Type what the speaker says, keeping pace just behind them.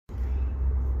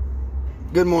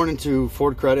Good morning to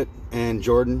Ford Credit and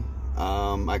Jordan.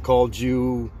 I called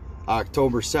you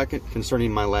October 2nd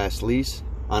concerning my last lease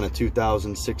on a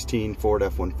 2016 Ford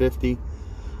F-150.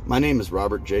 My name is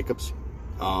Robert Jacobs.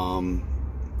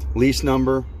 Lease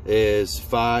number is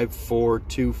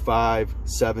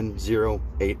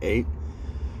 54257088.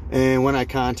 And when I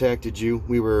contacted you,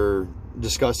 we were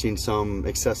discussing some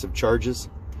excessive charges.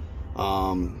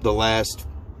 The last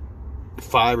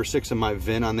 5 or 6 of my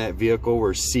VIN on that vehicle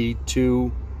were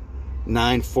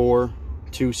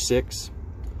C29426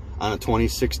 on a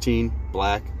 2016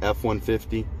 black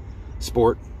F-150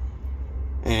 Sport.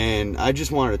 And I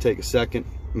just wanted to take a second,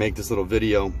 make this little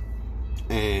video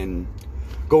and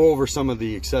go over some of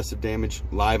the excessive damage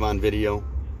live on video,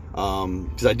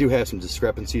 because I do have some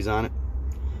discrepancies on it.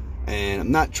 And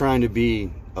I'm not trying to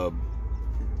be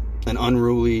an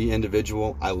unruly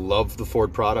individual. I love the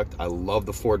Ford product. I love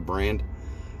the Ford brand.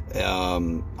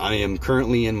 I am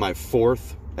currently in my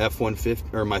fourth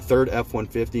F-150, or my third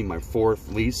F-150, my fourth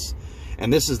lease.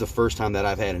 And this is the first time that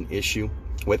I've had an issue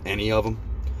with any of them.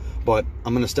 But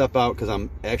I'm going to step out because I'm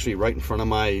actually right in front of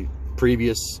my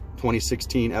previous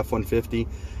 2016 F-150.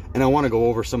 And I want to go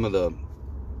over some of the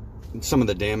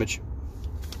damage.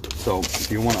 So if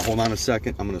you want to hold on a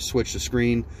second, I'm going to switch the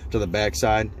screen to the back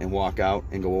side and walk out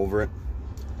and go over it.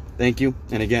 Thank you.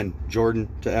 And again, Jordan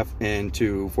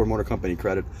to Ford Motor Company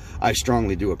Credit, I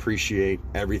strongly do appreciate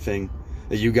everything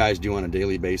that you guys do on a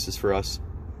daily basis for us.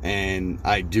 And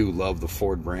I do love the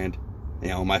Ford brand. You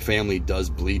know, my family does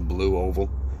bleed blue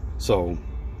oval. So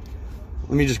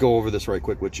let me just go over this right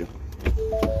quick with you.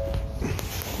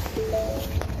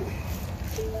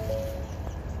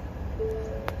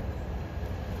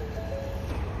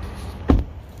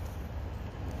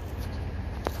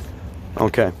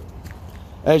 Okay,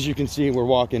 as you can see, we're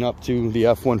walking up to the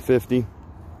F-150.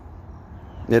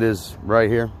 It is right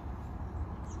here.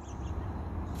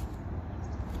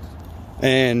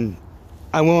 And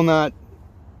I will not,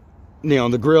 you know,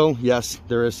 the grill, yes,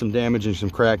 there is some damage and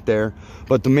some crack there.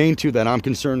 But the main two that I'm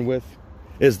concerned with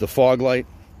is the fog light.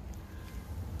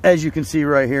 As you can see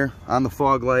right here on the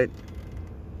fog light,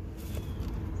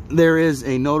 there is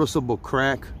a noticeable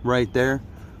crack right there.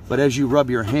 But as you rub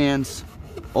your hands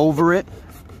over it,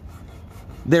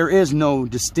 there is no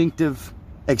distinctive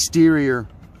exterior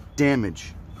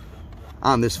damage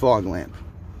on this fog lamp.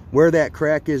 Where that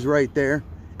crack is right there,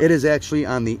 it is actually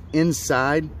on the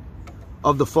inside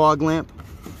of the fog lamp.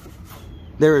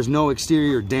 There is no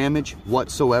exterior damage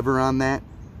whatsoever on that.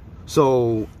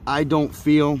 So I don't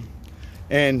feel,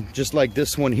 and just like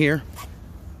this one here,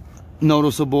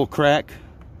 noticeable crack,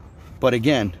 but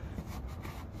again,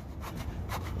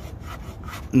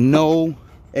 no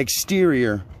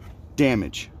exterior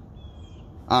damage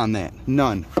on that,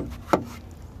 none.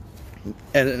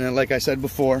 And like I said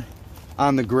before,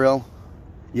 on the grill,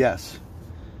 yes,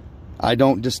 I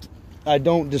don't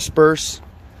disperse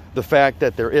the fact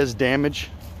that there is damage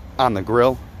on the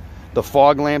grill. The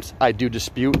fog lamps, I do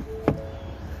dispute.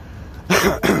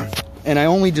 And I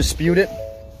only dispute it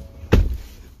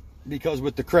because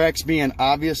with the cracks being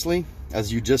obviously,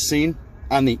 as you just seen,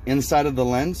 on the inside of the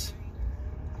lens,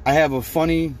 I have a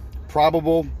funny,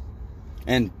 probable,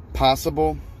 and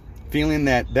possible feeling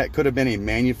that that could have been a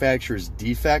manufacturer's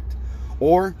defect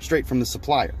or straight from the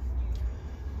supplier.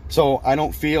 So I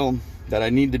don't feel that I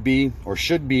need to be or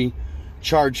should be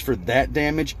charged for that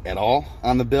damage at all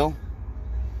on the bill.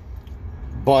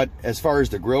 But as far as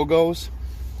the grill goes,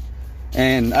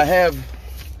 and I have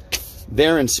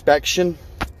their inspection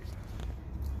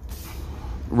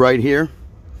right here.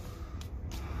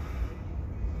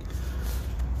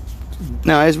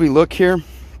 Now, as we look here,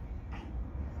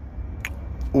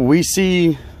 we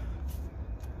see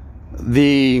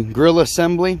the grill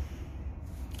assembly.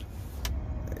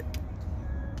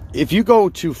 If you go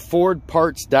to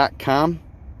fordparts.com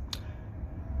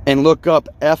and look up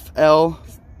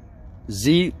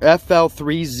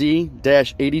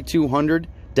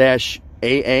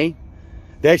FL3Z-8200-AA,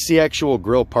 that's the actual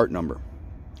grill part number.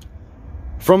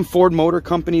 From Ford Motor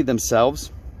Company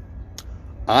themselves,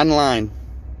 online,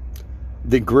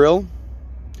 the grill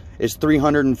is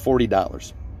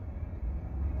 $340.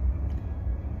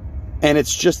 And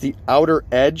it's just the outer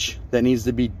edge that needs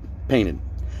to be painted.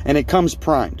 And it comes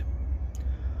primed.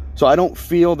 So I don't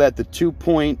feel that the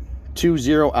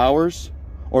 2.20 hours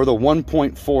or the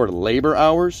 1.4 labor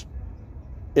hours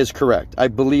is correct. I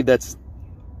believe that's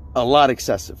a lot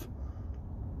excessive.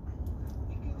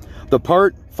 The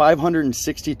part,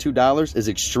 $562, is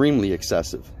extremely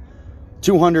excessive.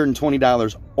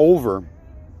 $220 over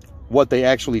what they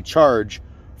actually charge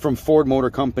from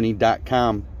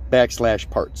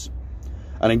FordMotorCompany.com/parts.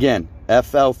 And again,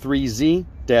 FL3Z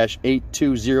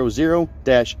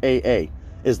 0-8200-AA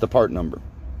is the part number.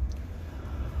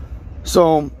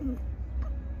 So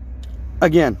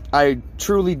again, I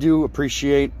truly do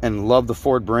appreciate and love the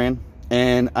Ford brand,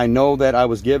 and I know that I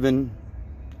was given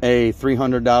a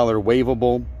 $300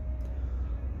 waivable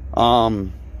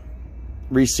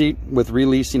receipt with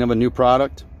releasing of a new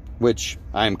product, which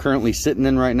I am currently sitting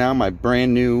in right now, my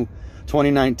brand new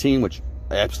 2019, which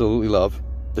I absolutely love.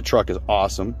 The truck is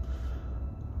awesome.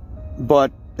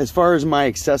 But as far as my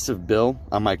excessive bill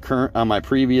on my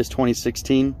previous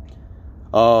 2016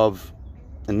 of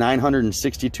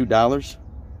 $962,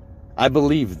 I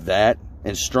believe that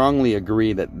and strongly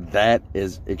agree that that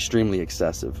is extremely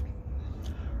excessive.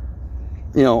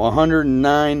 You know,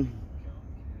 109,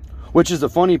 which is the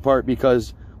funny part,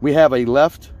 because we have a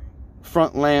left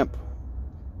front lamp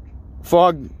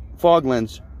fog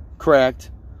lens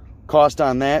cracked, cost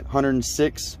on that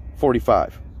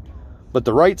 $106.45, but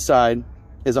the right side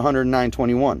is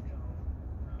 $109.21.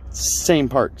 Same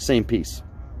part, same piece,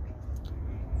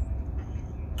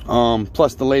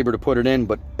 plus the labor to put it in.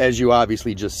 But as you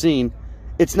obviously just seen,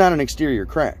 it's not an exterior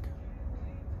crack,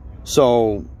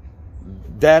 so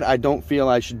that I don't feel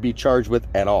I should be charged with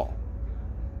at all,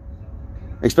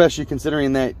 especially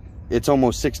considering that it's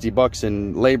almost 60 bucks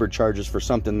in labor charges for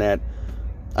something that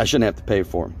I shouldn't have to pay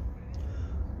for.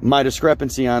 My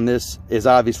discrepancy on this is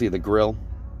obviously the grill,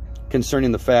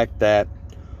 concerning the fact that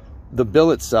the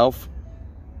bill itself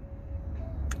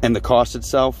and the cost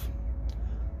itself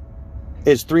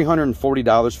is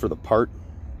 $340 for the part,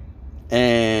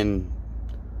 and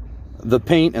the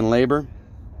paint and labor,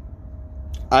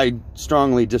 I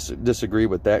strongly disagree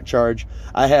with that charge.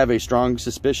 I have a strong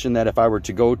suspicion that if I were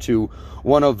to go to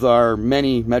one of our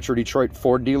many Metro Detroit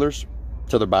Ford dealers,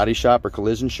 to their body shop or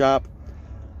collision shop,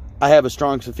 I have a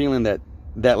strong feeling that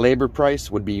that labor price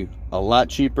would be a lot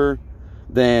cheaper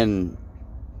than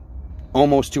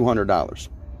almost $200.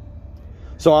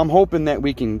 So I'm hoping that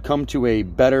we can come to a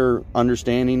better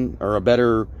understanding, or a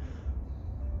better,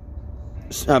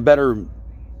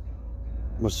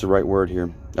 what's the right word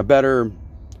here? A better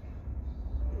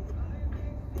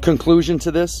conclusion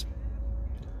to this.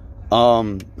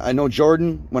 I know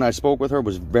Jordan, when I spoke with her,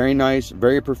 was very nice,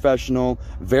 very professional,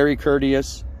 very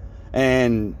courteous,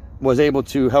 and was able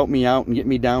to help me out and get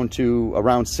me down to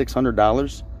around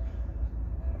 $600.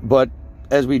 But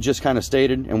as we just kind of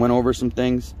stated and went over some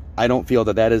things, I don't feel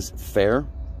that that is fair.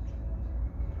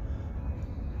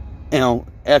 You know,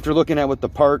 after looking at what the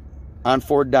part on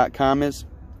Ford.com is,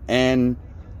 and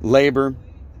labor,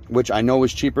 which I know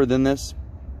is cheaper than this,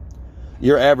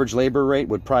 your average labor rate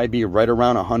would probably be right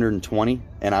around $120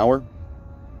 an hour.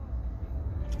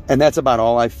 And that's about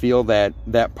all I feel that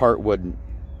that part would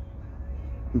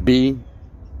be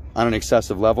on an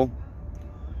excessive level.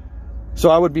 So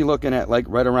I would be looking at like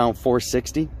right around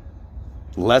 $460,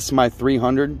 less my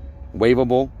 $300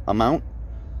 waivable amount.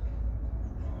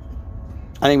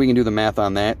 I think we can do the math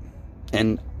on that.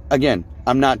 And again,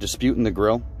 I'm not disputing the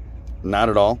grill, not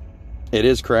at all. It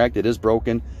is cracked, it is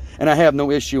broken, and I have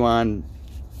no issue on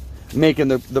making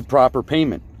the proper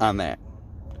payment on that.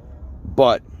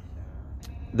 But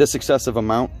this excessive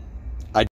amount,